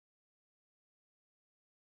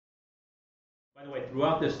By the way,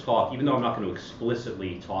 throughout this talk, even though I'm not going to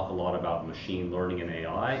explicitly talk a lot about machine learning and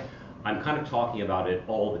AI, I'm kind of talking about it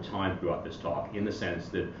all the time throughout this talk, in the sense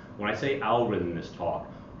that when I say algorithm in this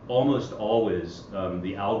talk, almost always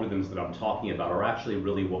the algorithms that I'm talking about are actually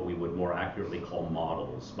really what we would more accurately call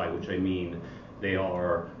models, by which I mean they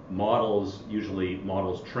are models, usually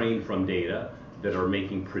models trained from data, that are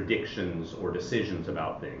making predictions or decisions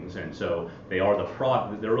about things. And so they're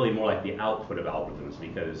really more like the output of algorithms,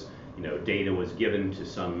 because data was given to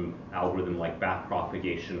some algorithm like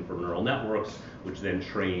backpropagation for neural networks, which then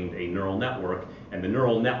trained a neural network, and the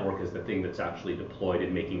neural network is the thing that's actually deployed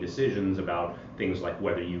in making decisions about things like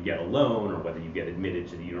whether you get a loan or whether you get admitted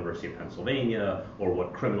to the University of Pennsylvania or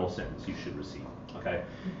what criminal sentence you should receive. Okay,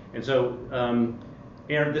 and so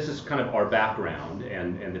Aaron, this is kind of our background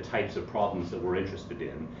and the types of problems that we're interested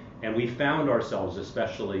in. And we found ourselves,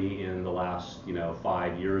 especially in the last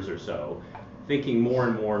 5 years or so, thinking more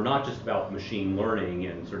and more not just about machine learning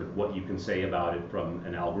and sort of what you can say about it from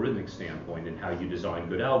an algorithmic standpoint and how you design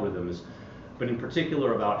good algorithms, but in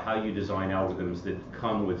particular about how you design algorithms that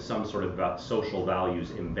come with some sort of social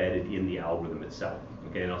values embedded in the algorithm itself.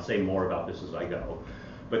 Okay, and I'll say more about this as I go.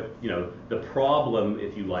 But the problem,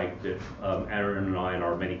 if you like, that Aaron and I and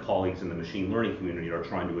our many colleagues in the machine learning community are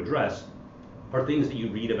trying to address are things that you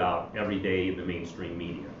read about every day in the mainstream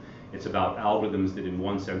media. It's about algorithms that in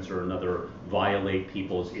one sense or another violate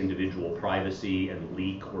people's individual privacy and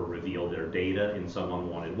leak or reveal their data in some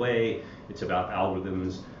unwanted way. It's about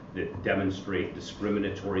algorithms that demonstrate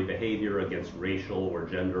discriminatory behavior against racial or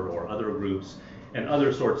gender or other groups, and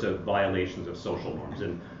other sorts of violations of social norms.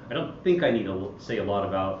 And I don't think I need to say a lot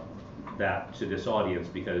about that to this audience,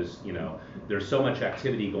 because there's so much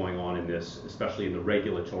activity going on in this, especially in the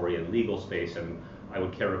regulatory and legal space, and I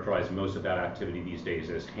would characterize most of that activity these days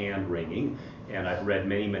as hand-wringing. And I've read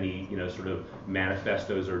many sort of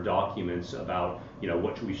manifestos or documents about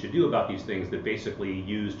what we should do about these things that basically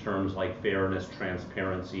use terms like fairness,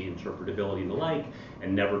 transparency, interpretability, and the like,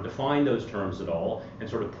 and never define those terms at all, and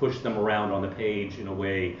sort of push them around on the page in a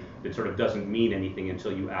way that sort of doesn't mean anything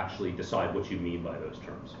until you actually decide what you mean by those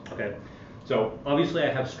terms. Okay, so obviously I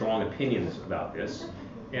have strong opinions about this.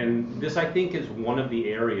 And this, I think, is one of the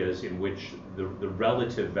areas in which the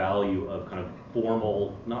relative value of kind of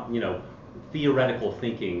formal, not theoretical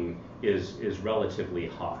thinking is relatively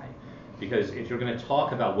high. Because if you're going to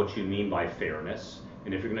talk about what you mean by fairness,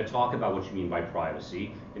 and if you're going to talk about what you mean by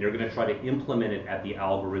privacy, and you're going to try to implement it at the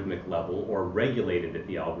algorithmic level or regulate it at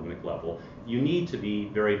the algorithmic level, you need to be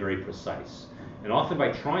very, very precise. And often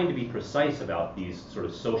by trying to be precise about these sort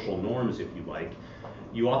of social norms, if you like,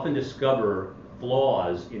 you often discover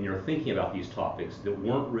flaws in your thinking about these topics that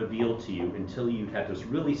weren't revealed to you until you had to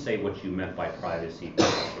really say what you meant by privacy.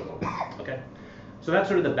 Okay? So that's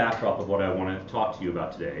sort of the backdrop of what I want to talk to you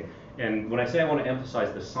about today. And when I say I want to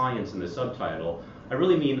emphasize the science in the subtitle, I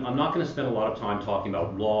really mean I'm not going to spend a lot of time talking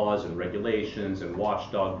about laws and regulations and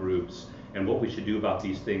watchdog groups and what we should do about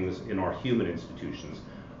these things in our human institutions.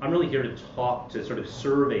 I'm really here to sort of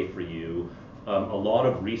survey for you a lot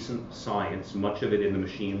of recent science, much of it in the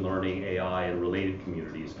machine learning, AI, and related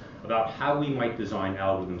communities, about how we might design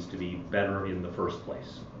algorithms to be better in the first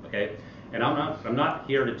place. Okay, and I'm not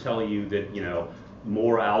here to tell you that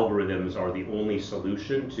more algorithms are the only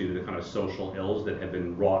solution to the kind of social ills that have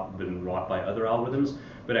been wrought by other algorithms.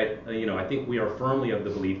 But I think we are firmly of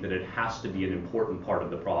the belief that it has to be an important part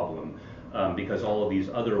of the problem, because all of these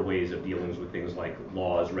other ways of dealing with things like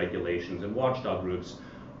laws, regulations, and watchdog groups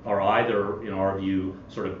are either, in our view,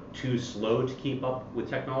 sort of too slow to keep up with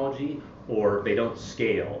technology, or they don't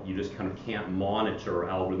scale. You just kind of can't monitor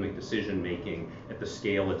algorithmic decision making at the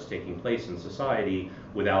scale that's taking place in society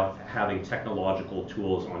without having technological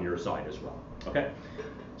tools on your side as well. Okay,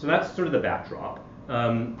 so that's sort of the backdrop.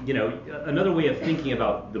 Another way of thinking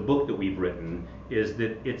about the book that we've written is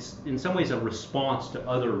that it's in some ways a response to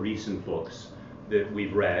other recent books that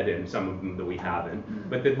we've read, and some of them that we haven't,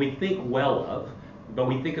 but that we think well of. But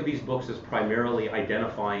we think of these books as primarily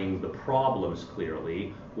identifying the problems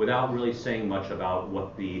clearly, without really saying much about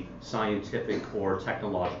what the scientific or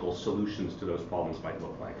technological solutions to those problems might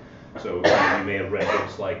look like. So you may have read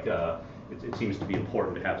books like, it seems to be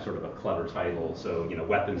important to have sort of a clever title, so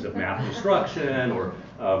Weapons of Math Destruction, or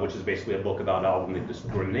which is basically a book about algorithmic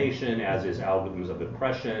discrimination, as is Algorithms of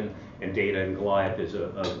Oppression, and Data and Goliath is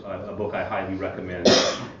a book I highly recommend,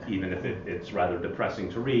 even if it's rather depressing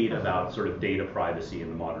to read, about sort of data privacy in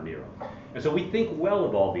the modern era. And so we think well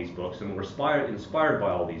of all these books, and we're inspired by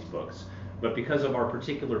all these books, but because of our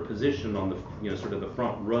particular position on the sort of the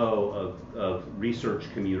front row of research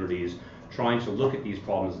communities trying to look at these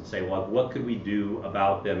problems and say, well, what could we do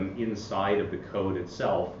about them inside of the code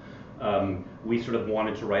itself? We sort of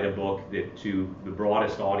wanted to write a book that, to the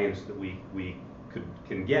broadest audience that we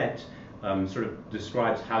can get, sort of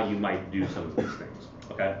describes how you might do some of these things,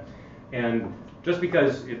 okay? And just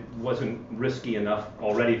because it wasn't risky enough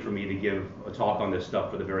already for me to give a talk on this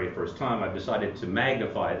stuff for the very first time, I've decided to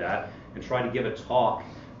magnify that and try to give a talk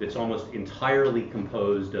that's almost entirely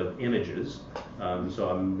composed of images. So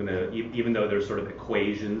I'm gonna, even though there's sort of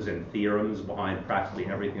equations and theorems behind practically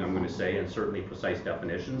everything I'm gonna say, and certainly precise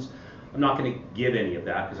definitions, I'm not gonna give any of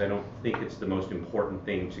that because I don't think it's the most important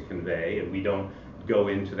thing to convey, and we don't go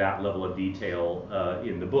into that level of detail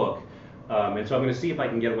in the book. And so I'm going to see if I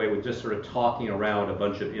can get away with just sort of talking around a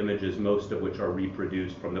bunch of images, most of which are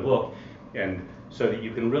reproduced from the book, and so that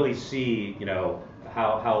you can really see, you know,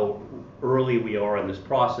 how early we are in this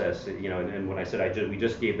process. You know, and when I said we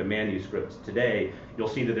just gave the manuscripts today, you'll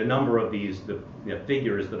see that a number of these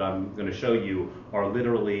figures that I'm going to show you are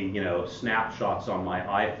literally, you know, snapshots on my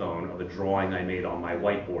iPhone of a drawing I made on my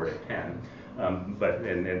whiteboard at Penn.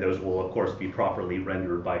 And those will of course be properly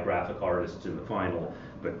rendered by graphic artists in the final.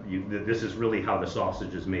 But this is really how the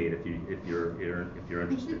sausage is made, if you're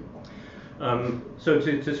interested. So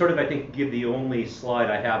to sort of, I think, give the only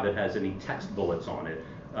slide I have that has any text bullets on it,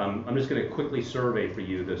 I'm just going to quickly survey for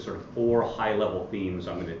you the sort of 4 high-level themes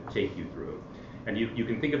I'm going to take you through. And you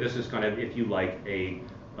can think of this as kind of, if you like, a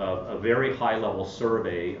very high-level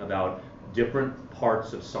survey about different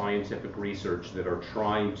parts of scientific research that are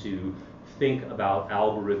trying to think about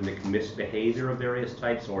algorithmic misbehavior of various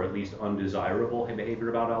types, or at least undesirable behavior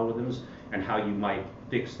about algorithms, and how you might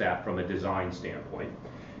fix that from a design standpoint.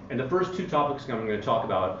 And the first 2 topics I'm going to talk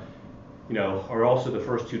about, you know, are also the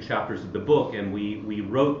first 2 chapters of the book, and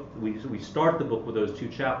we start the book with those 2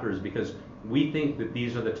 chapters because we think that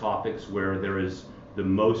these are the topics where there is the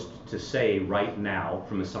most to say right now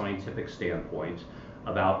from a scientific standpoint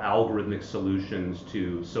about algorithmic solutions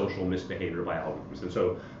to social misbehavior by algorithms. And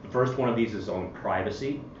so the first one of these is on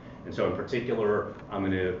privacy. And so in particular, I'm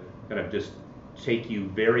going to kind of just take you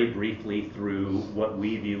very briefly through what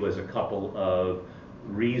we view as a couple of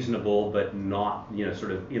reasonable but not, you know,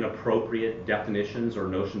 sort of inappropriate definitions or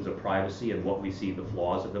notions of privacy and what we see the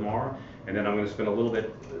flaws of them are. And then I'm going to spend a little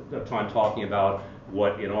bit of time talking about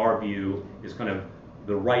what, in our view, is kind of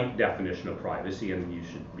the right definition of privacy, and you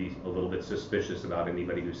should be a little bit suspicious about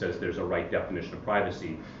anybody who says there's a right definition of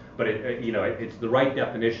privacy. But it's the right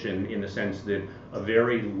definition in the sense that a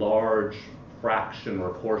very large fraction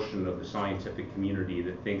or portion of the scientific community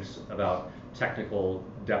that thinks about technical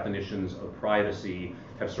definitions of privacy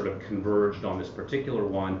have sort of converged on this particular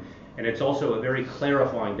one. And it's also a very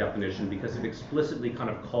clarifying definition because it explicitly kind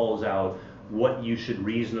of calls out what you should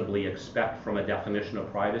reasonably expect from a definition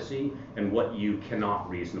of privacy and what you cannot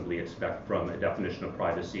reasonably expect from a definition of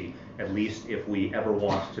privacy, at least if we ever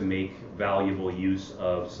want to make valuable use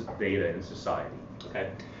of data in society.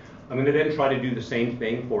 Okay? I'm going to then try to do the same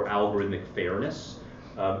thing for algorithmic fairness.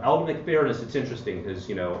 Algorithmic fairness, it's interesting because,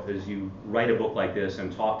 you know, as you write a book like this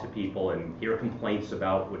and talk to people and hear complaints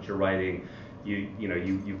about what you're writing,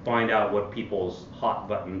 you find out what people's hot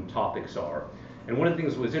button topics are. And one of the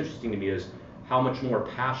things that was interesting to me is how much more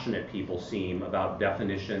passionate people seem about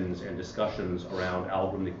definitions and discussions around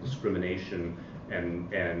algorithmic discrimination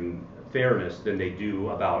and fairness than they do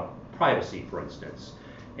about privacy, for instance.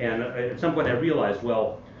 And at some point I realized,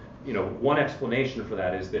 well, you know, one explanation for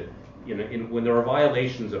that is that, you know, when there are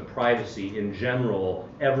violations of privacy in general,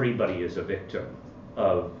 everybody is a victim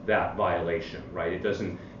of that violation, right? It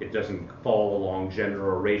doesn't fall along gender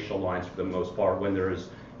or racial lines for the most part. When there is,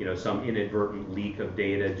 you know, some inadvertent leak of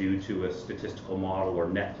data due to a statistical model or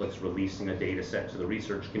Netflix releasing a data set to the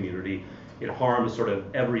research community, it harms sort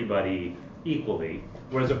of everybody equally.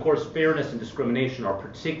 Whereas, of course, fairness and discrimination are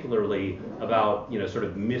particularly about, you know, sort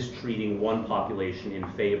of mistreating one population in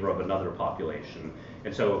favor of another population.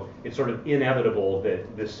 And so it's sort of inevitable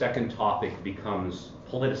that the second topic becomes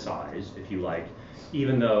politicized, if you like,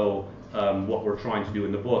 even though what we're trying to do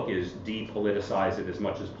in the book is depoliticize it as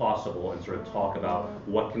much as possible and sort of talk about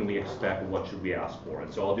what can we expect and what should we ask for.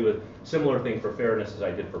 And so I'll do a similar thing for fairness as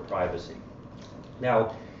I did for privacy.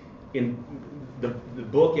 Now, in the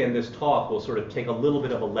book and this talk will sort of take a little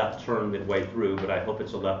bit of a left turn midway through, but I hope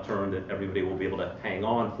it's a left turn that everybody will be able to hang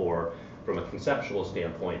on for from a conceptual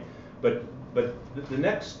standpoint. But the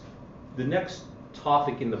next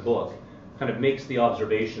topic in the book kind of makes the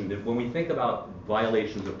observation that when we think about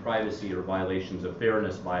violations of privacy or violations of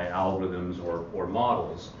fairness by algorithms or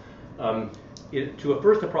models, to a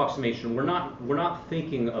first approximation, we're not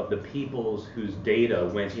thinking of the peoples whose data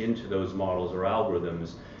went into those models or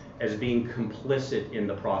algorithms as being complicit in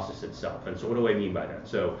the process itself. And so what do I mean by that?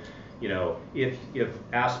 So, you know, if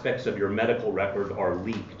aspects of your medical record are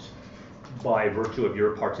leaked, by virtue of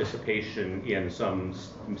your participation in some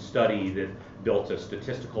study that built a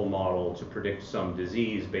statistical model to predict some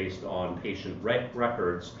disease based on patient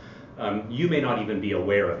records, you may not even be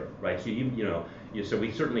aware of it, right? So so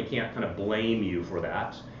we certainly can't kind of blame you for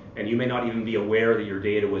that, and you may not even be aware that your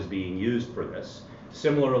data was being used for this.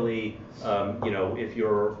 Similarly, if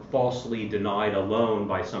you're falsely denied a loan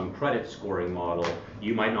by some credit scoring model,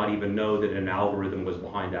 you might not even know that an algorithm was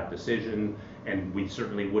behind that decision, and we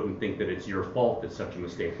certainly wouldn't think that it's your fault that such a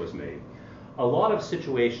mistake was made. A lot of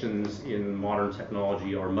situations in modern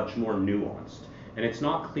technology are much more nuanced, and it's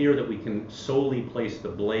not clear that we can solely place the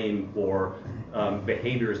blame for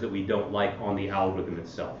behaviors that we don't like on the algorithm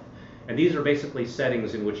itself. And these are basically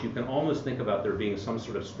settings in which you can almost think about there being some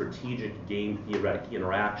sort of strategic game theoretic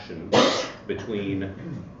interaction between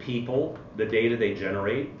people, the data they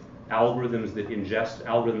generate, algorithms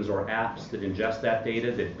or apps that ingest that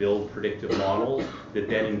data, that build predictive models, that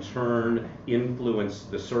then in turn influence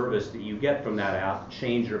the service that you get from that app,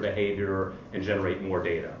 change your behavior, and generate more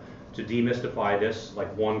data. To demystify this,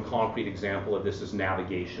 like one concrete example of this is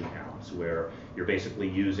navigation apps, where you're basically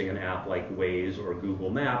using an app like Waze or Google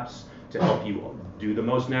Maps to help you do the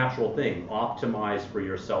most natural thing, optimize for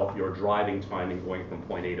yourself your driving time and going from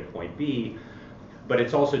point A to point B, but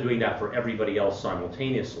it's also doing that for everybody else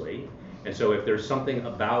simultaneously. And so if there's something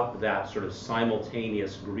about that sort of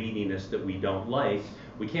simultaneous greediness that we don't like,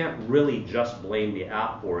 we can't really just blame the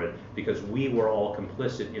app for it, because we were all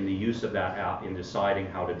complicit in the use of that app in deciding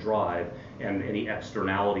how to drive and any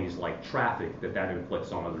externalities like traffic that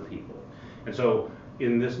inflicts on other people. And so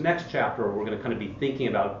in this next chapter, we're going to kind of be thinking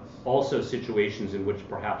about also situations in which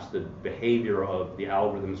perhaps the behavior of the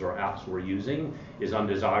algorithms or apps we're using is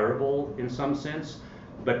undesirable in some sense,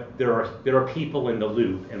 but there are people in the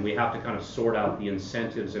loop, and we have to kind of sort out the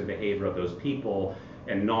incentives and behavior of those people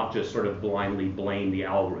and not just sort of blindly blame the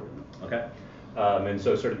algorithm, okay? And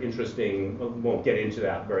so sort of interesting, won't get into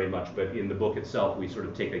that very much, but in the book itself, we sort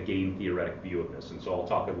of take a game theoretic view of this, and so I'll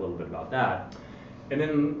talk a little bit about that. And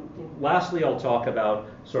then lastly, I'll talk about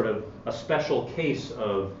sort of a special case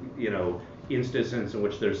of, instances in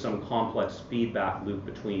which there's some complex feedback loop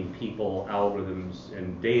between people, algorithms,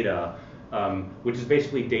 and data, which is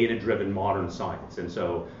basically data-driven modern science. And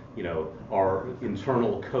so, our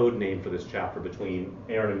internal code name for this chapter between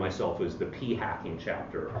Aaron and myself is the p-hacking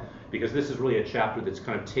chapter, because this is really a chapter that's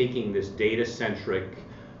kind of taking this data-centric,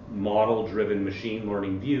 model-driven machine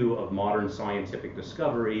learning view of modern scientific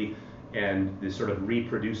discovery and this sort of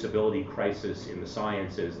reproducibility crisis in the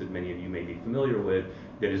sciences that many of you may be familiar with,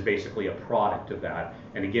 that is basically a product of that.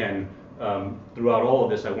 And again, throughout all of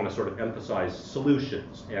this, I want to sort of emphasize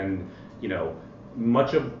solutions. And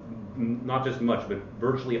not just much, but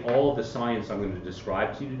virtually all of the science I'm going to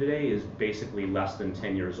describe to you today is basically less than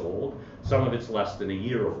 10 years old. Some of it's less than a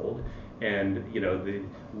year old. And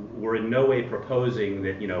we're in no way proposing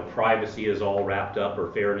that privacy is all wrapped up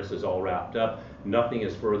or fairness is all wrapped up. Nothing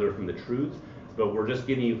is further from the truth. But we're just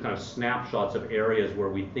giving you kind of snapshots of areas where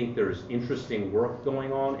we think there's interesting work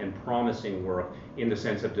going on and promising work in the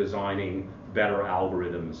sense of designing better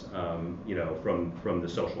algorithms, from the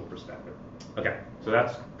social perspective. Okay, so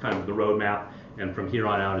that's kind of the roadmap, and from here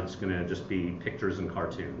on out, it's going to just be pictures and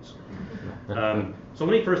cartoons. So let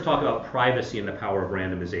me first talk about privacy and the power of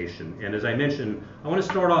randomization. And as I mentioned, I want to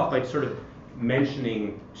start off by sort of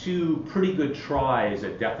mentioning two pretty good tries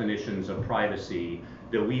at definitions of privacy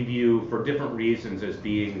that we view for different reasons as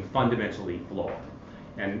being fundamentally flawed.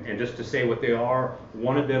 And just to say what they are,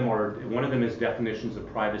 one of them is definitions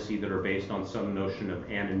of privacy that are based on some notion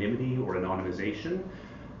of anonymity or anonymization.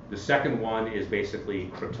 The second one is basically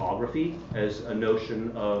cryptography as a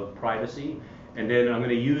notion of privacy. And then I'm going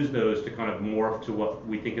to use those to kind of morph to what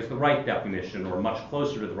we think is the right definition, or much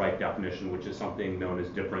closer to the right definition, which is something known as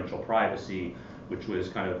differential privacy, which was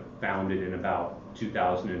kind of founded in about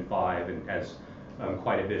 2005 and has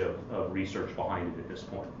quite a bit of research behind it at this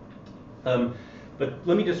point. But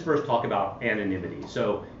let me just first talk about anonymity.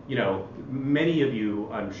 So, many of you,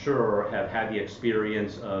 I'm sure, have had the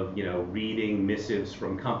experience of, reading missives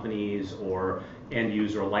from companies or end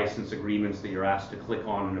user license agreements that you're asked to click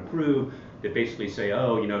on and approve that basically say,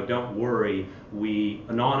 oh, don't worry, we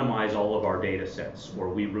anonymize all of our data sets, or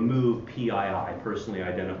we remove PII, personally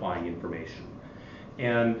identifying information.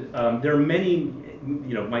 And there are many,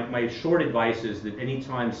 my short advice is that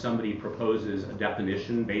anytime somebody proposes a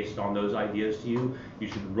definition based on those ideas to you, you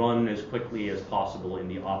should run as quickly as possible in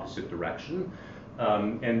the opposite direction.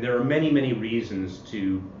 And there are many, many reasons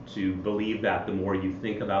to believe that the more you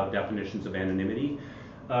think about definitions of anonymity.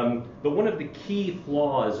 But one of the key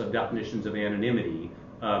flaws of definitions of anonymity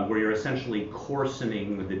where you're essentially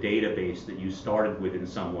coarsening the database that you started with in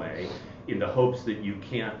some way, in the hopes that you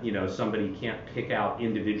can't, somebody can't pick out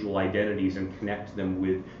individual identities and connect them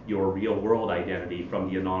with your real world identity from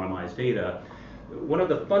the anonymized data. One of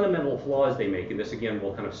the fundamental flaws they make, and this again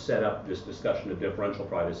will kind of set up this discussion of differential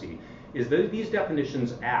privacy, is that these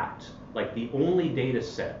definitions act like the only data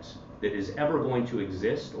set that is ever going to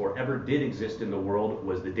exist or ever did exist in the world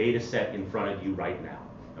was the data set in front of you right now,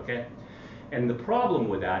 okay? And the problem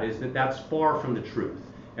with that is that that's far from the truth.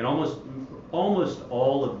 And almost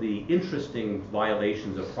all of the interesting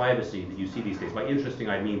violations of privacy that you see these days, by interesting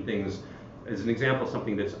I mean things, as an example,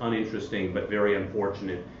 something that's uninteresting but very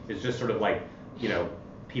unfortunate, is just sort of like,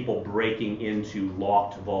 people breaking into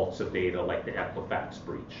locked vaults of data like the Equifax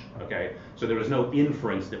breach, okay? So there was no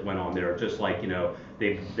inference that went on there, just like,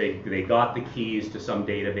 they got the keys to some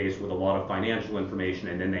database with a lot of financial information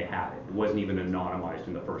and then they had it. It wasn't even anonymized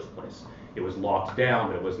in the first place. It was locked down,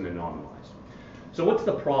 but it wasn't anonymized. So what's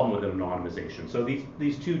the problem with anonymization? So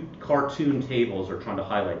these two cartoon tables are trying to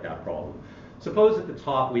highlight that problem. Suppose at the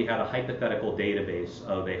top we had a hypothetical database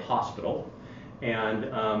of a hospital, and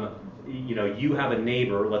you have a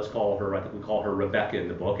neighbor, let's call her, I think we call her Rebecca in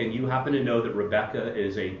the book, and you happen to know that Rebecca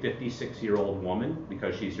is a 56-year-old woman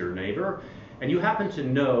because she's your neighbor, and you happen to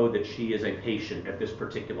know that she is a patient at this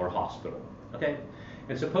particular hospital, okay?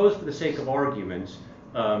 And suppose for the sake of argument,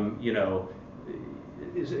 so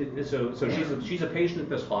she's a patient at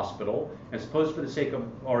this hospital, and suppose for the sake of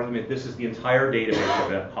argument this is the entire database of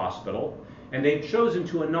that hospital, and they've chosen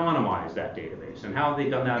to anonymize that database. And how have they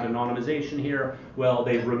done that anonymization here? Well,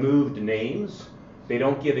 they've removed names. They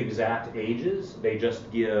don't give exact ages. They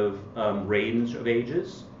just give range of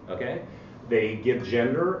ages, okay? They give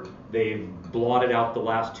gender. They've blotted out the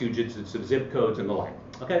last 2 digits of zip codes and the like,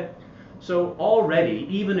 okay? So already,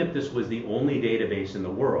 even if this was the only database in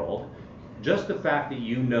the world, just the fact that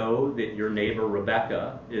you know that your neighbor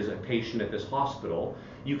Rebecca is a patient at this hospital,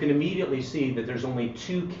 you can immediately see that there's only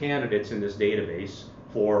 2 candidates in this database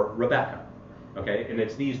for Rebecca, okay? And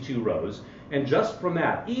it's these 2 rows. And just from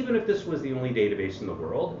that, even if this was the only database in the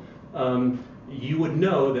world, you would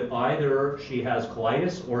know that either she has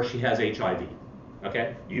colitis or she has HIV,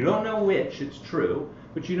 okay? You don't know which, it's true,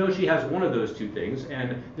 but you know she has one of those 2 things,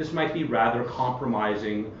 and this might be rather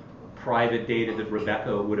compromising private data that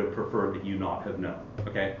Rebecca would have preferred that you not have known,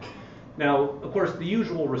 okay? Now, of course, the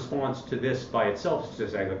usual response to this by itself is to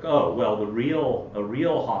say, like, oh, well, a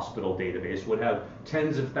real hospital database would have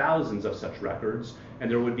tens of thousands of such records,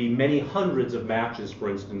 and there would be many hundreds of matches, for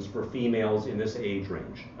instance, for females in this age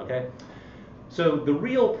range, okay? So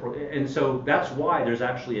so that's why there's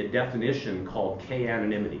actually a definition called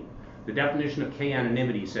k-anonymity. The definition of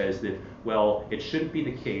k-anonymity says that, well, it shouldn't be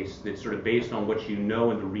the case that sort of based on what you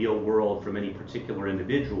know in the real world from any particular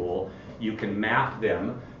individual, you can map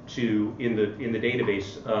them to, in the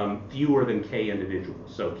database, fewer than k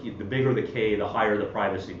individuals. So the bigger the k, the higher the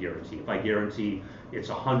privacy guarantee. If I guarantee it's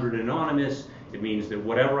 100 anonymous, it means that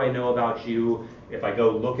whatever I know about you, if I go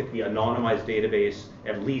look at the anonymized database,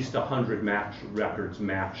 at least 100 records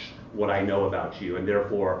match what I know about you, and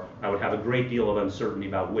therefore I would have a great deal of uncertainty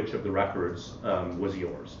about which of the records was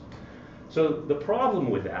yours. So the problem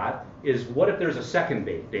with that is, what if there's a second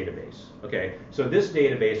database? Okay, so this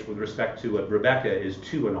database with respect to Rebecca is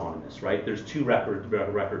 2 anonymous, right? There's 2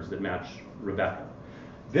 records that match Rebecca.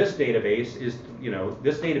 This database is,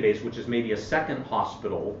 this database, which is maybe a second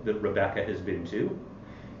hospital that Rebecca has been to,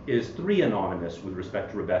 is 3 anonymous with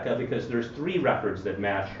respect to Rebecca because there's 3 records that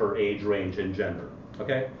match her age range and gender,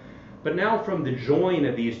 okay? But now from the join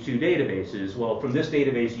of these 2 databases, well, from this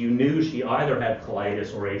database you knew she either had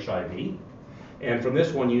colitis or HIV, and from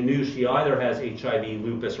this one you knew she either has HIV,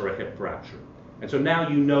 lupus, or a hip fracture. And so now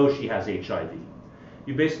you know she has HIV.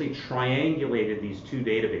 You basically triangulated these 2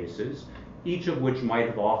 databases, each of which might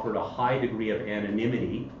have offered a high degree of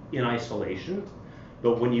anonymity in isolation,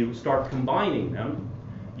 but when you start combining them,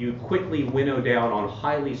 you quickly winnow down on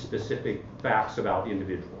highly specific facts about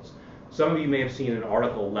individuals. Some of you may have seen an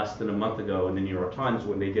article less than a month ago in the New York Times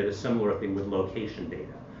when they did a similar thing with location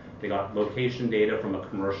data. They got location data from a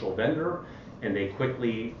commercial vendor, and they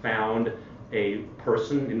quickly found a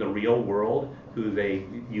person in the real world who they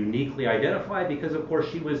uniquely identified because, of course,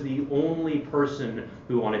 she was the only person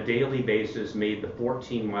who on a daily basis made the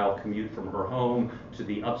 14-mile commute from her home to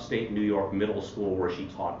the upstate New York middle school where she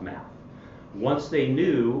taught math. Once they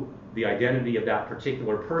knew the identity of that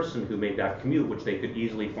particular person who made that commute, which they could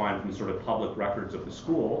easily find from sort of public records of the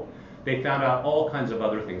school, they found out all kinds of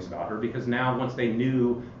other things about her because now once they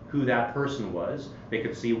knew who that person was, they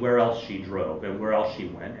could see where else she drove and where else she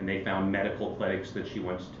went, and they found medical clinics that she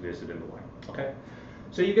went to visit and the like, okay?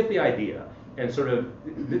 So you get the idea. And sort of,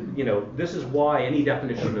 this is why any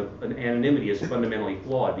definition of an anonymity is fundamentally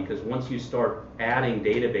flawed, because once you start adding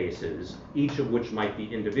databases, each of which might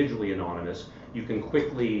be individually anonymous, you can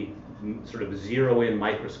quickly sort of zero in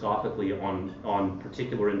microscopically on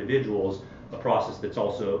particular individuals, a process that's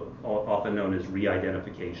also often known as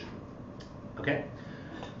re-identification. Okay?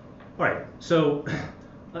 All right, so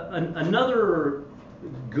another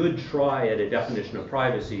good try at a definition of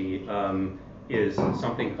privacy is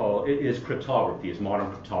something called, cryptography, is modern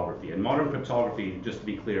cryptography. And modern cryptography, just to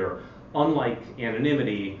be clear, unlike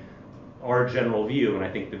anonymity, our general view, and I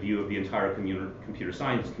think the view of the entire computer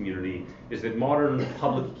science community, is that modern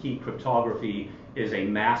public key cryptography is a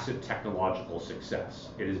massive technological success.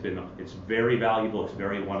 It's very valuable, it's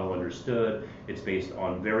very well understood, it's based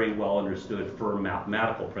on very well understood firm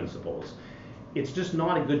mathematical principles. It's just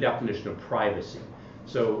not a good definition of privacy.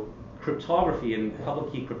 So cryptography and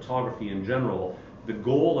public key cryptography in general, the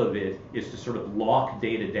goal of it is to sort of lock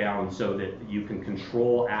data down so that you can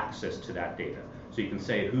control access to that data. So you can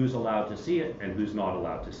say who's allowed to see it and who's not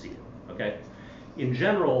allowed to see it, okay? In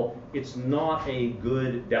general, it's not a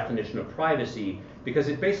good definition of privacy because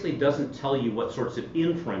it basically doesn't tell you what sorts of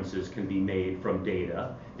inferences can be made from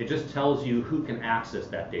data. It just tells you who can access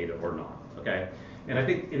that data or not, okay? And I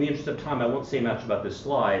think in the interest of time, I won't say much about this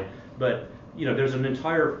slide, but there's an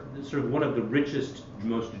entire, sort of one of the richest,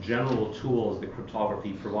 most general tools that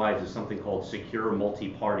cryptography provides is something called secure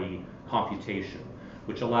multi-party computation,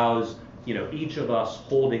 which allows each of us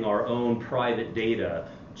holding our own private data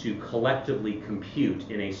to collectively compute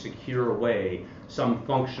in a secure way some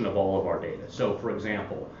function of all of our data. So for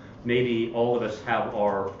example, maybe all of us have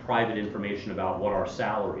our private information about what our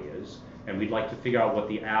salary is, and we'd like to figure out what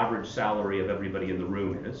the average salary of everybody in the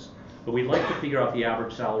room is. But we'd like to figure out the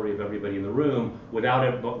average salary of everybody in the room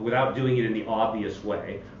without doing it in the obvious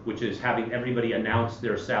way, which is having everybody announce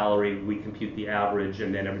their salary, we compute the average,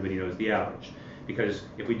 and then everybody knows the average. Because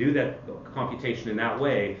if we do that computation in that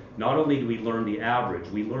way, not only do we learn the average,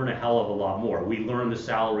 we learn a hell of a lot more. We learn the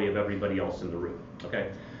salary of everybody else in the room,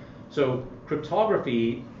 okay? So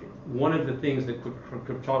cryptography, one of the things that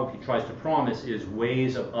cryptography tries to promise is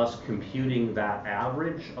ways of us computing that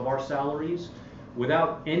average of our salaries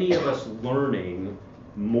without any of us learning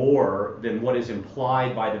more than what is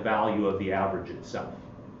implied by the value of the average itself,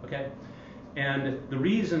 okay? And the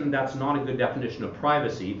reason that's not a good definition of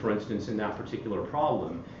privacy, for instance, in that particular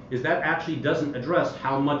problem, is that actually doesn't address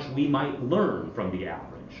how much we might learn from the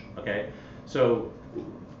average, okay? So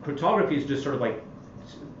cryptography is just sort of like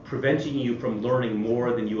preventing you from learning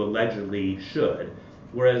more than you allegedly should,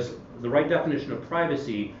 whereas the right definition of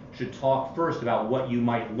privacy should talk first about what you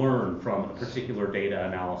might learn from a particular data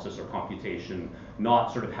analysis or computation,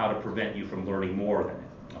 not sort of how to prevent you from learning more than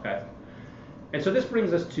it, okay? And so this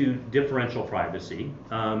brings us to differential privacy.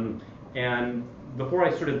 And before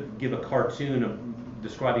I sort of give a cartoon of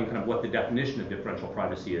describing kind of what the definition of differential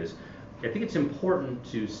privacy is, I think it's important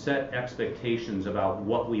to set expectations about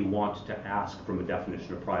what we want to ask from a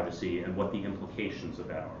definition of privacy and what the implications of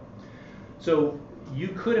that are. So you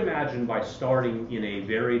could imagine by starting in a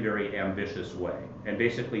very, very ambitious way and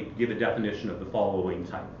basically give a definition of the following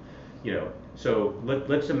type. So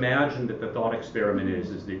let's imagine that the thought experiment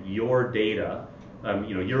is that your data,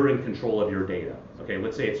 you're in control of your data. Okay,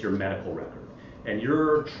 let's say it's your medical record, and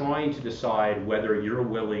you're trying to decide whether you're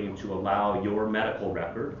willing to allow your medical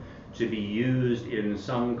record to be used in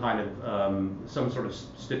some kind of some sort of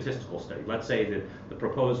statistical study. Let's say that the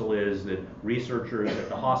proposal is that researchers at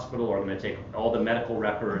the hospital are going to take all the medical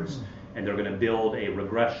records and they're going to build a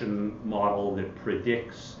regression model that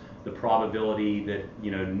predicts the probability that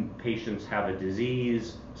patients have a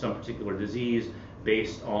disease, some particular disease,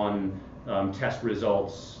 based on test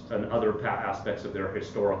results and other aspects of their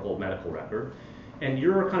historical medical record. And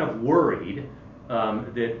you're kind of worried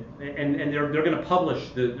that they're going to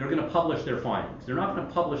publish their findings. They're not going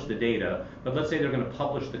to publish the data, but let's say they're going to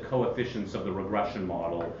publish the coefficients of the regression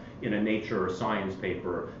model in a Nature or Science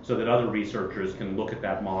paper so that other researchers can look at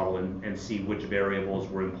that model and see which variables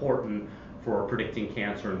were important for predicting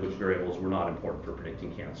cancer and which variables were not important for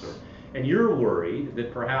predicting cancer. And you're worried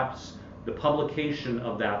that perhaps the publication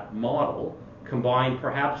of that model, combined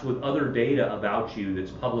perhaps with other data about you that's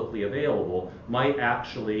publicly available, might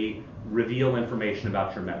actually reveal information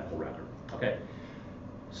about your medical record, okay?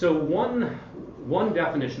 So one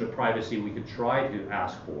definition of privacy we could try to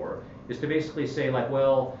ask for is to basically say like,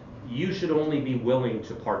 well, you should only be willing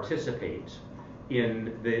to participate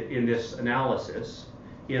in this analysis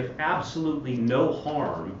if absolutely no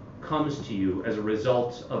harm comes to you as a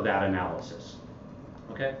result of that analysis,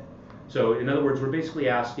 okay? So in other words, we're basically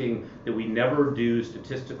asking that we never do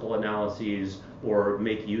statistical analyses or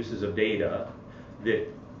make uses of data that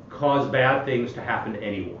cause bad things to happen to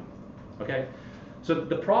anyone, okay? So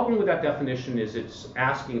the problem with that definition is it's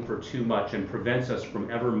asking for too much and prevents us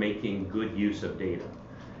from ever making good use of data.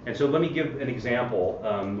 And so let me give an example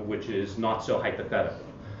which is not so hypothetical.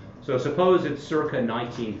 So suppose it's circa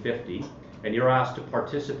 1950 and you're asked to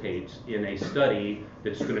participate in a study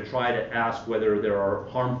that's going to try to ask whether there are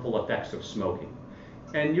harmful effects of smoking.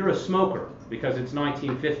 And you're a smoker because it's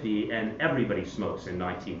 1950 and everybody smokes in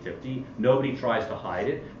 1950. Nobody tries to hide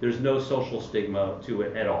it. There's no social stigma to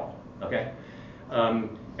it at all, okay?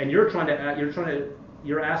 And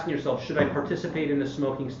you're asking yourself, should I participate in the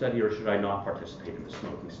smoking study or should I not participate in the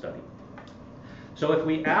smoking study? So if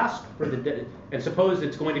we ask for and suppose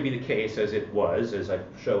it's going to be the case as it was, as I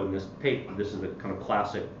show in this paper, this is the kind of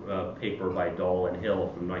classic paper by Dahl and Hill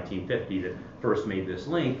from 1950 that first made this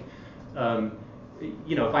link.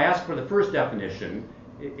 You know, if I ask for the first definition,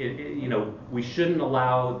 you know, we shouldn't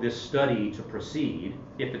allow this study to proceed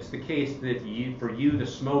if it's the case that for you, the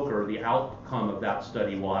smoker, the outcome of that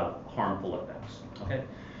study will have harmful effects, okay?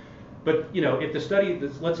 But, you know, if the study,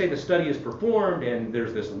 let's say the study is performed and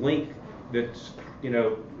there's this link that's, you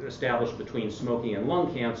know, established between smoking and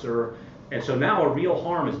lung cancer, and so now a real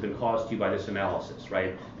harm has been caused to you by this analysis,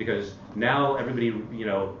 right? Because now everybody, you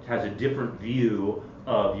know, has a different view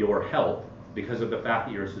of your health because of the fact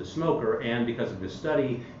that you're a smoker and because of this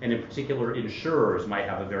study, and in particular insurers might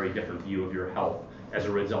have a very different view of your health as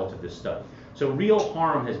a result of this study. So real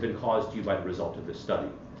harm has been caused to you by the result of this study.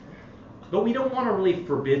 But we don't want to really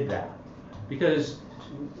forbid that because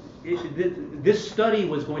this study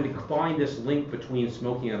was going to find this link between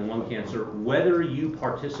smoking and lung cancer whether you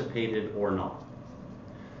participated or not.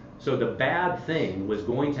 So the bad thing was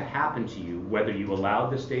going to happen to you whether you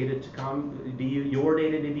allowed this data to your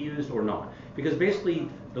data to be used or not. Because basically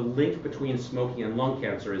the link between smoking and lung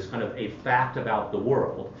cancer is kind of a fact about the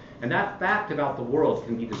world. And that fact about the world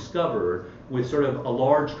can be discovered with sort of a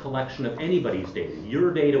large collection of anybody's data.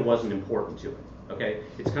 Your data wasn't important to it, okay?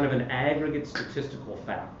 It's kind of an aggregate statistical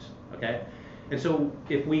fact, okay? And so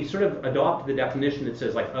if we sort of adopt the definition that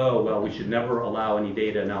says like, oh, well, we should never allow any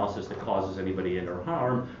data analysis that causes anybody any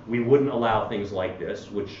harm, we wouldn't allow things like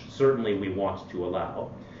this, which certainly we want to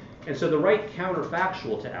allow. And so the right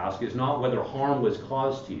counterfactual to ask is not whether harm was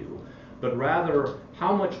caused to you, but rather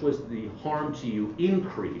how much was the harm to you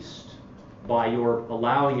increased by your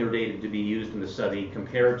allowing your data to be used in the study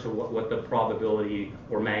compared to what the probability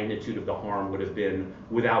or magnitude of the harm would have been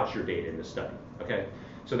without your data in the study, okay?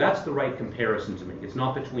 So that's the right comparison to make. It's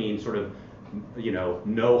not between sort of, you know,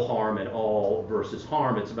 no harm at all versus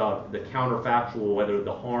harm. It's about the counterfactual, whether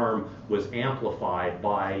the harm was amplified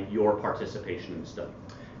by your participation in the study.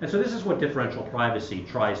 And so this is what differential privacy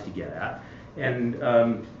tries to get at. And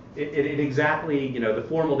it exactly, you know, the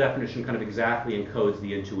formal definition kind of exactly encodes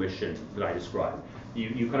the intuition that I described.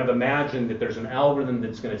 You kind of imagine that there's an algorithm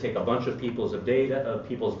that's going to take a bunch of people's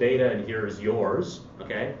data, and here's yours,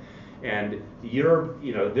 okay? And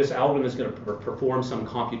this algorithm is going to perform some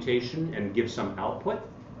computation and give some output,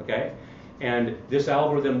 okay? And this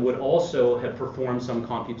algorithm would also have performed some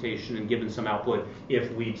computation and given some output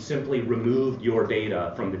if we simply removed your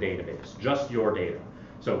data from the database, just your data.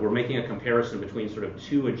 So we're making a comparison between sort of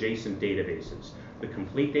two adjacent databases, the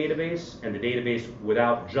complete database and the database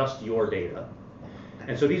without just your data.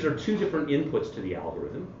 And so these are two different inputs to the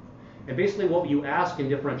algorithm. And basically what you ask in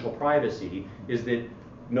differential privacy is that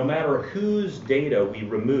no matter whose data we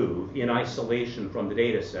remove in isolation from the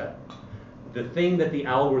data set, the thing that the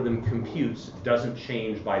algorithm computes doesn't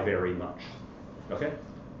change by very much, okay?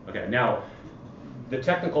 Okay, now, the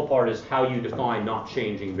technical part is how you define not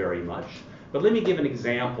changing very much, but let me give an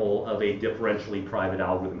example of a differentially private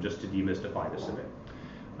algorithm just to demystify this a bit.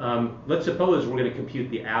 Let's suppose we're going to compute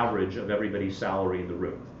the average of everybody's salary in the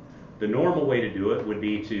room. The normal way to do it would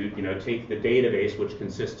be to, take the database, which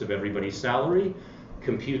consists of everybody's salary,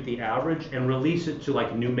 compute the average, and release it to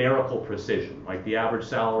like numerical precision. Like the average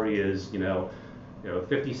salary is, $57,000,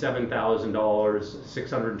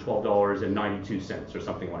 $612.92 or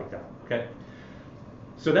something like that. Okay.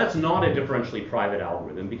 So that's not a differentially private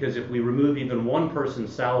algorithm, because if we remove even one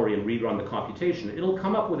person's salary and rerun the computation, it'll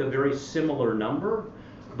come up with a very similar number,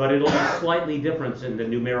 but it'll be slightly different in the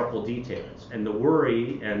numerical details. And the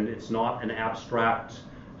worry, and it's not an abstract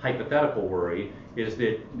hypothetical worry, is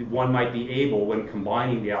that one might be able, when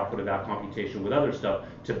combining the output of that computation with other stuff,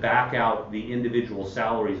 to back out the individual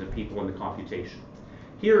salaries of people in the computation.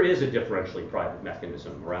 Here is a differentially private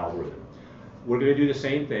mechanism or algorithm. We're going to do the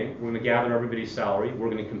same thing. We're going to gather everybody's salary.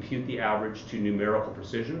 We're going to compute the average to numerical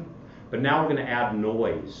precision. but now we're going to add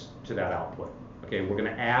noise to that output. Okay, we're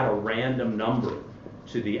going to add a random number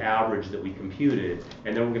to the average that we computed,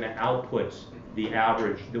 and then we're going to output the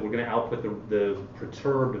average, then we're going to output the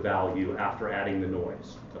perturbed value after adding the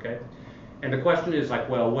noise. Okay, and the question is like,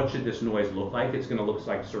 well, what should this noise look like? It's going to look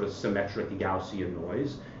like sort of symmetric Gaussian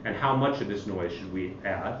noise, and how much of this noise should we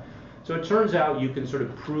add? So it turns out you can sort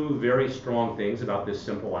of prove very strong things about this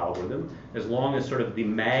simple algorithm as long as sort of the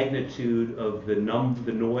magnitude of the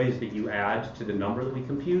noise that you add to the number that we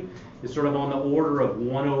compute is sort of on the order of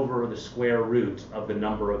 1 over the square root of the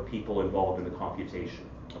number of people involved in the computation.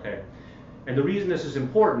 Okay? And the reason this is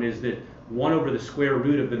important is that 1 over the square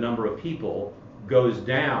root of the number of people goes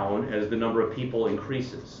down as the number of people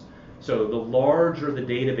increases. So the larger the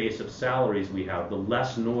database of salaries we have, the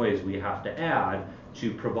less noise we have to add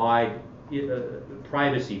to provide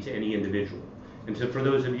privacy to any individual. And so for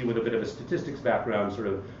those of you with a bit of a statistics background, sort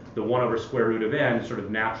of the 1 over square root of n sort of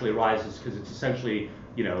naturally rises because it's essentially,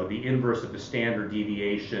 you know, the inverse of the standard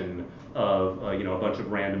deviation of, you know, a bunch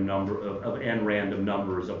of random n random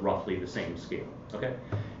numbers of roughly the same scale. Okay?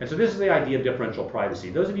 And so this is the idea of differential privacy.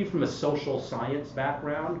 Those of you from a social science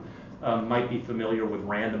background might be familiar with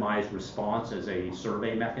randomized response as a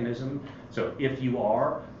survey mechanism. So if you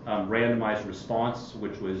are, randomized response,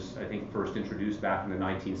 which was, I think, first introduced back in the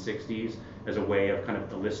 1960s as a way of kind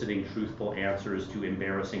of eliciting truthful answers to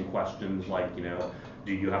embarrassing questions like, you know,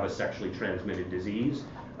 do you have a sexually transmitted disease?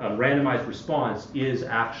 Randomized response is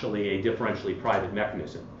actually a differentially private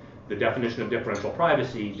mechanism. The definition of differential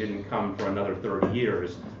privacy didn't come for another 30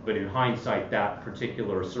 years, but in hindsight, that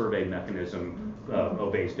particular survey mechanism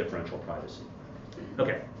obeys differential privacy.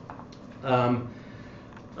 Okay.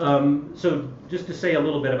 So just to say a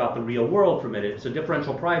little bit about the real world for a minute, so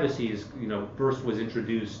differential privacy is, you know, first was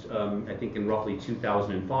introduced, I think, in roughly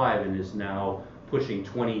 2005 and is now pushing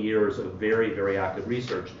 20 years of very, very active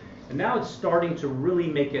research. And now it's starting to really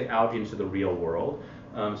make it out into the real world.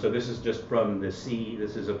 So this is just from the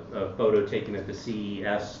this is a photo taken at the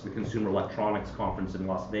CES, the Consumer Electronics Conference in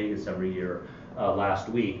Las Vegas every year last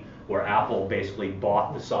week, where Apple basically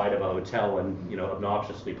bought the side of a hotel and, you know,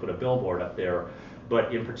 obnoxiously put a billboard up there.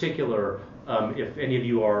 But in particular, if any of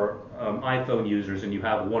you are iPhone users and you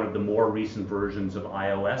have one of the more recent versions of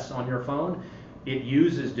iOS on your phone, it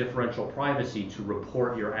uses differential privacy to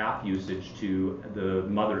report your app usage to the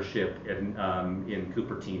mothership in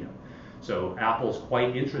Cupertino. So Apple's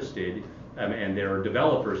quite interested, and their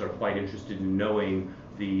developers are quite interested in knowing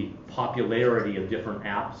the popularity of different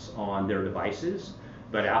apps on their devices.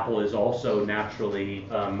 But Apple is also naturally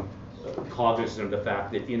cognizant of the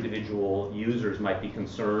fact that individual users might be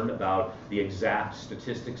concerned about the exact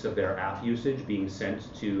statistics of their app usage being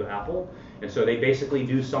sent to Apple. And so they basically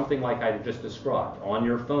do something like I just described. On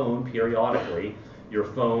your phone, periodically, your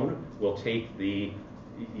phone will take the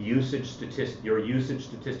your usage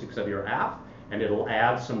statistics of your app, and it'll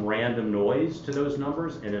add some random noise to those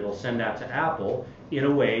numbers, and it'll send that to Apple in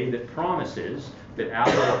a way that promises that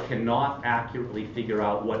Apple cannot accurately figure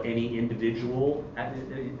out what any individual's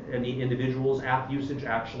app usage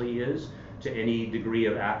actually is to any degree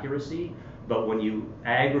of accuracy. But when you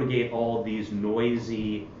aggregate all of these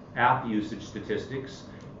noisy app usage statistics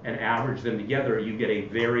and average them together, you get a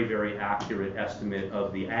very, very accurate estimate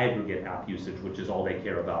of the aggregate app usage, which is all they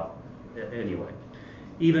care about anyway.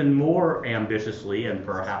 Even more ambitiously and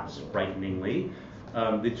perhaps frighteningly,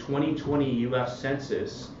 the 2020 US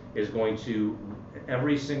Census is going to,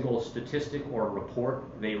 every single statistic or report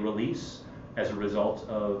they release as a result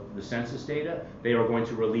of the census data, they are going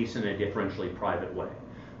to release in a differentially private way.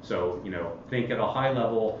 So, you know, think at a high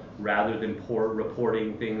level, rather than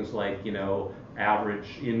reporting things like, you know,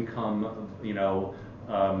 average income, you know,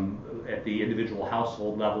 at the individual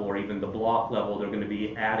household level or even the block level, they're going to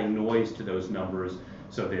be adding noise to those numbers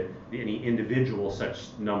so that any individual such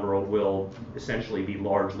number will essentially be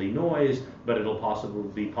largely noise, but it'll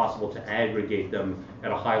be possible to aggregate them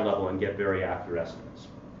at a high level and get very accurate estimates.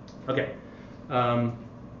 Okay,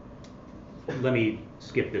 let me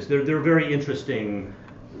skip this. There are very interesting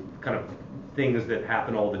kind of things that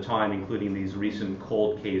happen all the time, including these recent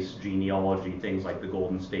cold case genealogy things like the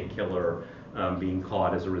Golden State Killer being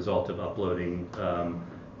caught as a result of uploading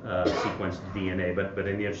sequenced DNA. But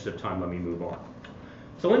in the interest of time, let me move on.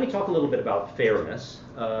 So let me talk a little bit about fairness.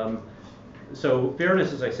 So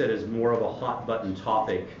fairness, as I said, is more of a hot button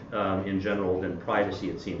topic in general than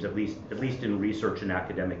privacy, it seems, at least in research and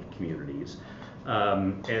academic communities.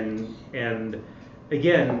 And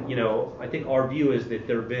again, you know, I think our view is that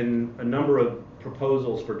there have been a number of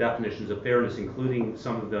proposals for definitions of fairness, including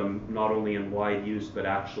some of them not only in wide use, but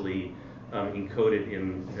actually encoded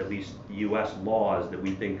in at least US laws that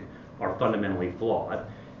we think are fundamentally flawed.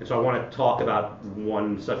 And so I want to talk about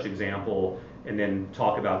one such example and then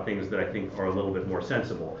talk about things that I think are a little bit more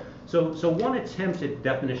sensible. So one attempt at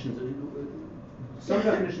definitions, some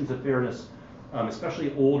definitions of fairness,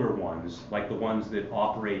 especially older ones, like the ones that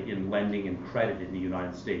operate in lending and credit in the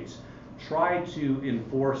United States, try to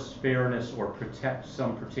enforce fairness or protect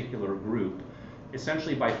some particular group,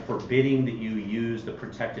 essentially by forbidding that you use the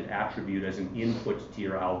protected attribute as an input to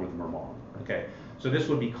your algorithm or model. Okay, so this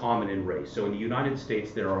would be common in race. So in the United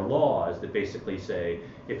States, there are laws that basically say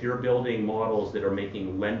if you're building models that are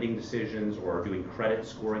making lending decisions or doing credit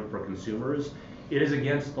scoring for consumers, it is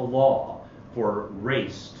against the law for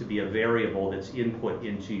race to be a variable that's input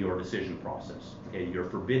into your decision process. Okay, you're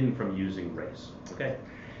forbidden from using race. Okay,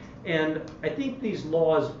 and I think these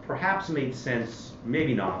laws perhaps made sense,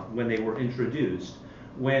 maybe not, when they were introduced,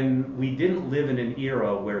 when we didn't live in an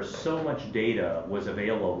era where so much data was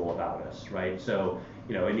available about us, right? So,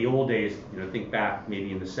 in the old days, think back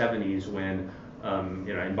maybe in the 70s when,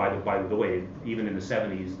 and by the way, even in the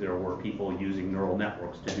 70s, there were people using neural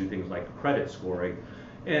networks to do things like credit scoring.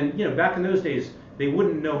 And, back in those days, they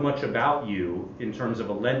wouldn't know much about you in terms of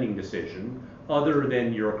a lending decision other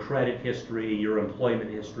than your credit history, your employment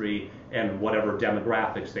history, and whatever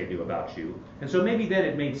demographics they knew about you. And so maybe then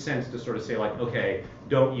it made sense to sort of say like, okay,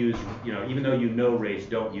 don't use, even though you know race,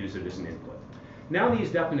 don't use it as an input. Now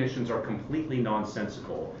these definitions are completely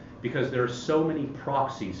nonsensical because there are so many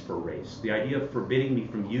proxies for race. The idea of forbidding me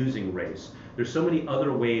from using race, there's so many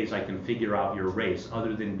other ways I can figure out your race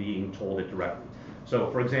other than being told it directly.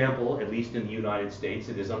 So for example, at least in the United States,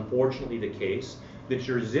 it is unfortunately the case that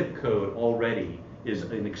your zip code already is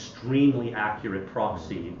an extremely accurate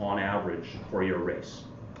proxy on average for your race,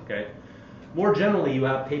 okay? More generally, you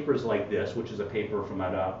have papers like this, which is a paper from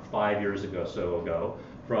about 5 years ago,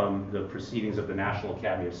 from the Proceedings of the National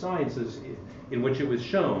Academy of Sciences, in which it was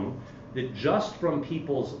shown that just from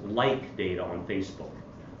people's like data on Facebook,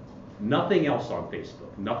 nothing else on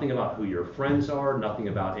Facebook, nothing about who your friends are, nothing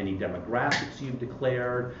about any demographics you've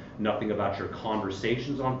declared, nothing about your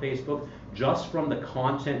conversations on Facebook, just from the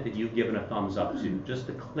content that you've given a thumbs up to, just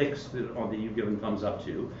the clicks that you've given thumbs up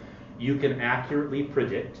to, you can accurately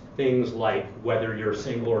predict things like whether you're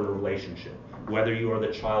single or in a relationship, whether you are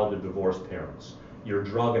the child of divorced parents, your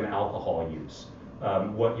drug and alcohol use,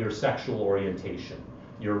 what your sexual orientation,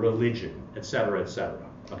 your religion, et cetera,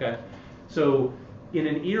 okay? So in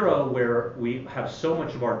an era where we have so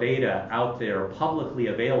much of our data out there publicly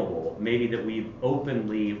available, maybe that we've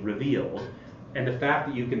openly revealed, and the fact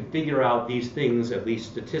that you can figure out these things, at least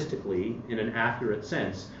statistically, in an accurate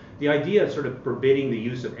sense, the idea of sort of forbidding the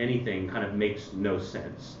use of anything kind of makes no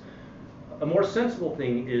sense. A more sensible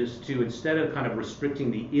thing is to, instead of kind of restricting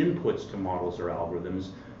the inputs to models or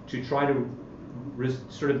algorithms, to try to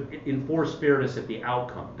sort of enforce fairness at the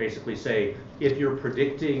outcome. Basically say, if you're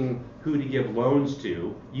predicting who to give loans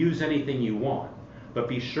to, use anything you want, but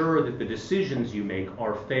be sure that the decisions you make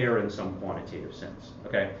are fair in some quantitative sense,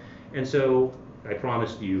 okay? And so I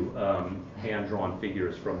promised you hand-drawn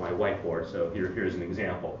figures from my whiteboard, so here's an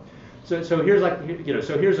example. So here's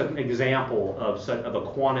here's an example of a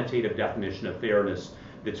quantitative definition of fairness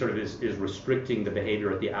that sort of is restricting the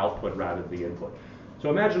behavior at the output rather than the input. So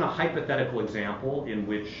imagine a hypothetical example in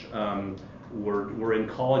which we're in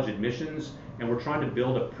college admissions and we're trying to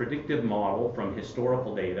build a predictive model from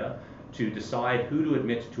historical data to decide who to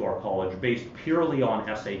admit to our college based purely on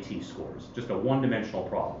SAT scores, just a one-dimensional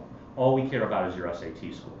problem. All we care about is your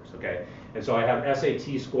SAT scores, okay? And so I have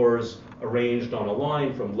SAT scores arranged on a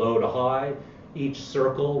line from low to high. Each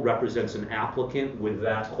circle represents an applicant with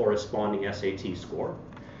that corresponding SAT score.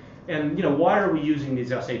 And why are we using these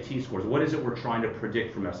SAT scores? What is it we're trying to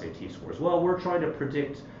predict from SAT scores? Well, we're trying to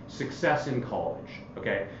predict success in college,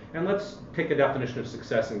 okay? And let's pick a definition of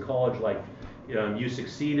success in college, like you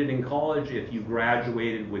succeeded in college if you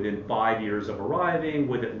graduated within 5 years of arriving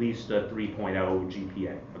with at least a 3.0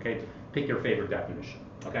 GPA, okay? Pick your favorite definition,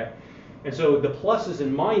 okay? And so the pluses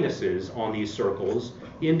and minuses on these circles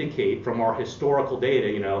indicate from our historical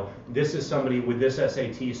data, this is somebody with this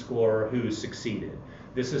SAT score who succeeded.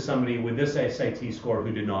 This is somebody with this SAT score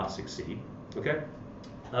who did not succeed, okay?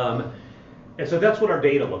 And so that's what our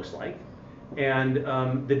data looks like. And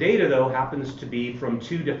the data, though, happens to be from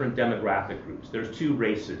two different demographic groups. There's two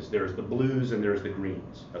races. There's the blues and there's the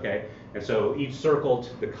greens, okay? And so each circle,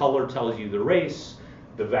 the color tells you the race,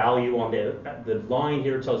 the value on the line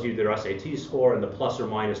here tells you their SAT score, and the plus or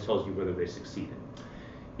minus tells you whether they succeeded.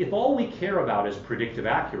 If all we care about is predictive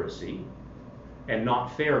accuracy and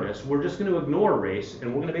not fairness, we're just going to ignore race,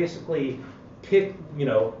 and we're going to basically pick,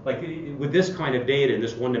 like with this kind of data in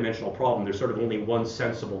this one-dimensional problem, there's sort of only one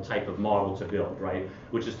sensible type of model to build, right?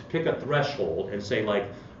 Which is to pick a threshold and say, like,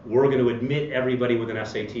 we're going to admit everybody with an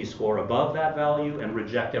SAT score above that value and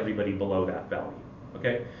reject everybody below that value,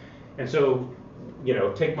 okay? And so,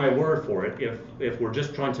 take my word for it, if we're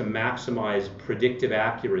just trying to maximize predictive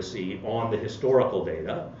accuracy on the historical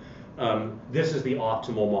data, this is the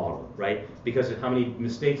optimal model, right? Because how many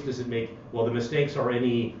mistakes does it make? Well, the mistakes are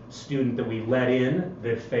any student that we let in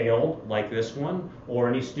that failed, like this one, or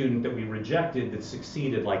any student that we rejected that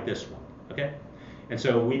succeeded, like this one, okay? And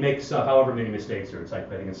so we make however many mistakes here. It's like,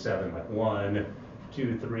 I think it's 7, like 1,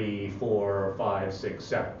 2, 3, 4, 5, 6,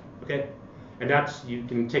 7, okay? And that's, you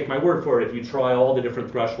can take my word for it, if you try all the different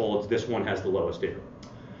thresholds, this one has the lowest error.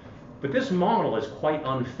 But this model is quite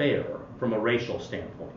unfair from a racial standpoint.